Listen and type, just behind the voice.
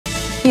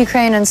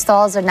Ukraine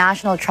installs a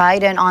national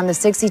trident on the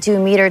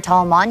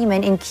 62-meter-tall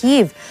monument in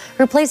Kyiv,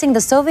 replacing the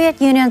Soviet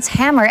Union's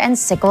hammer and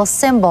sickle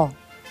symbol.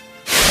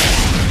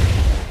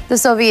 The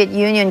Soviet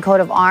Union coat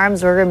of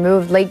arms were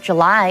removed late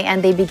July,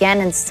 and they began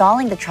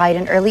installing the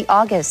trident early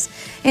August,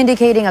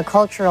 indicating a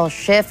cultural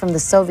shift from the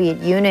Soviet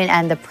Union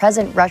and the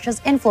present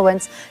Russia's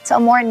influence to a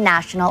more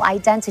national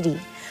identity.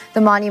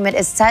 The monument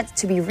is set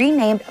to be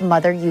renamed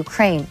Mother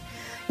Ukraine.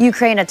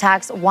 Ukraine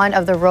attacks one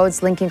of the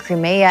roads linking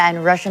Crimea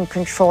and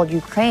Russian-controlled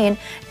Ukraine,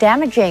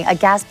 damaging a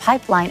gas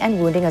pipeline and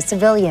wounding a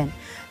civilian.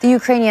 The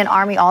Ukrainian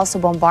army also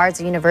bombards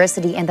a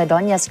university in the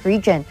Donetsk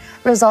region,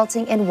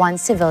 resulting in one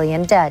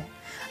civilian dead.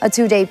 A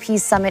two-day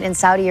peace summit in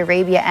Saudi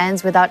Arabia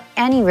ends without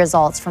any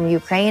results from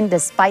Ukraine,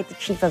 despite the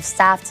chief of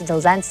staff to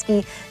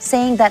Zelensky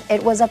saying that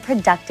it was a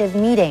productive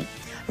meeting.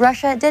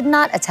 Russia did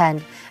not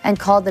attend and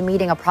called the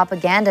meeting a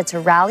propaganda to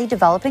rally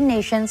developing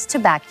nations to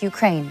back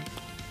Ukraine.